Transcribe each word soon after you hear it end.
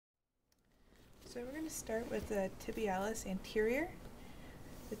So we're going to start with the Tibialis Anterior.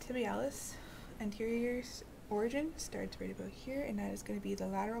 The Tibialis Anterior's origin starts right about here, and that is going to be the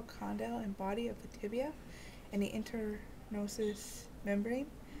lateral condyle and body of the tibia and the internocous membrane.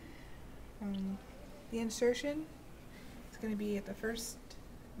 The insertion is going to be at the first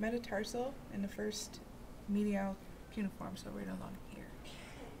metatarsal and the first medial cuneiform, so right along here.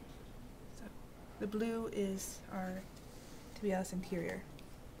 So the blue is our Tibialis Anterior.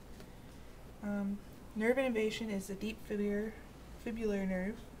 Nerve innervation is the deep fibular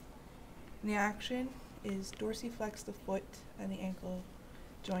nerve, and the action is dorsiflex the foot and the ankle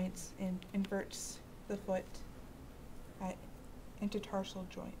joints and inverts the foot at intertarsal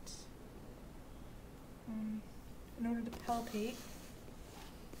joints. In order to palpate,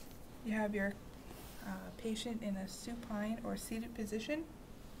 you have your patient in a supine or seated position.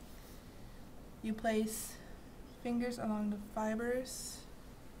 You place fingers along the fibers,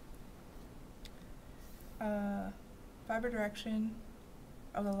 fiber direction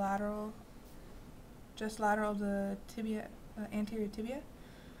of the lateral, just lateral of the tibia, anterior tibia.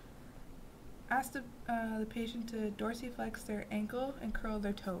 Ask the patient to dorsiflex their ankle and curl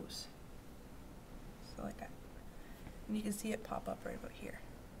their toes. So like that. And you can see it pop up right about here.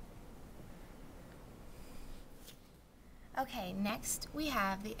 Okay, next we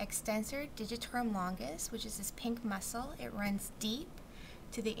have the Extensor Digitorum Longus, which is this pink muscle. It runs deep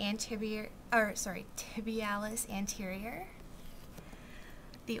to the Tibialis Anterior.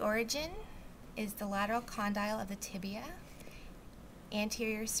 The origin is the lateral condyle of the tibia,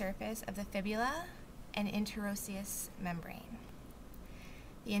 anterior surface of the fibula, and interosseous membrane.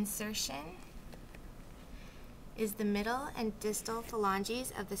 The insertion is the middle and distal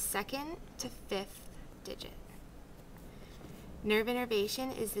phalanges of the 2nd to 5th digit. Nerve innervation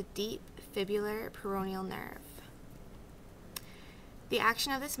is the deep fibular peroneal nerve. The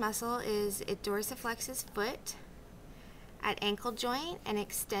action of this muscle is it dorsiflexes foot at ankle joint and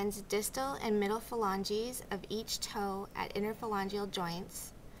extends distal and middle phalanges of each toe at interphalangeal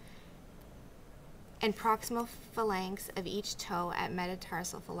joints and proximal phalanx of each toe at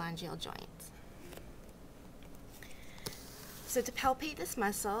metatarsal phalangeal joints. So to palpate this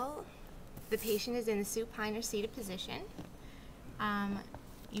muscle, the patient is in a supine or seated position.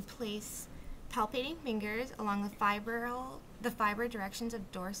 You place palpating fingers along the fiber directions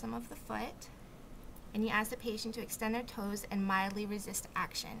of dorsum of the foot, and you ask the patient to extend their toes and mildly resist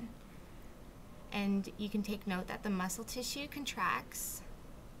action. And you can take note that the muscle tissue contracts,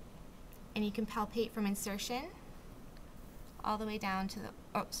 and you can palpate from insertion all the way down to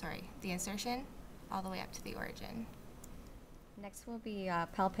the insertion all the way up to the origin. Next we'll be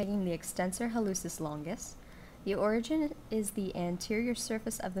palpating the Extensor Hallucis Longus. The origin is the anterior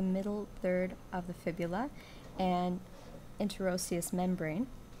surface of the middle third of the fibula and interosseous membrane.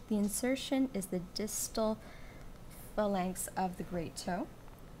 The insertion is the distal phalanx of the great toe.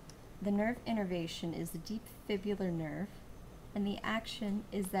 The nerve innervation is the deep fibular nerve, and the action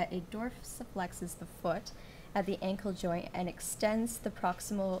is that it dorsiflexes the foot at the ankle joint and extends the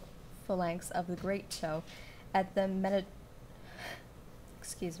proximal phalanx of the great toe at the metatarsal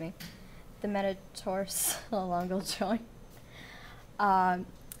joint.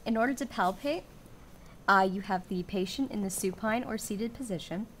 In order to palpate, you have the patient in the supine or seated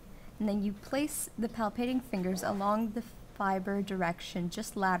position, and then you place the palpating fingers along the fiber direction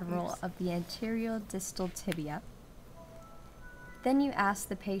just lateral of the anterior distal tibia. Then you ask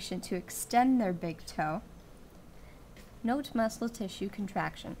the patient to extend their big toe. Note muscle tissue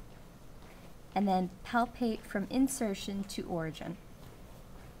contraction, and then palpate from insertion to origin.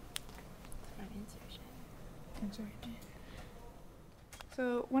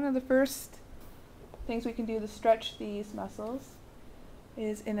 So one of the first things we can do to stretch these muscles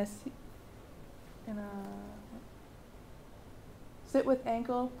is sit with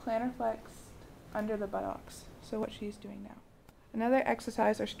ankle plantar flexed under the buttocks. So what she's doing now. Another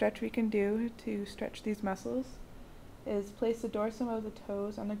exercise or stretch we can do to stretch these muscles is place the dorsum of the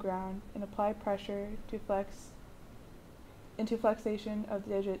toes on the ground and apply pressure into flexation of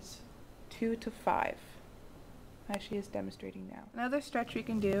digits 2 to 5. As she is demonstrating now. Another stretch we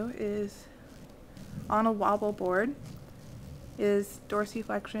can do is on a wobble board is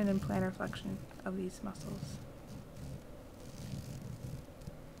dorsiflexion and plantar flexion of these muscles.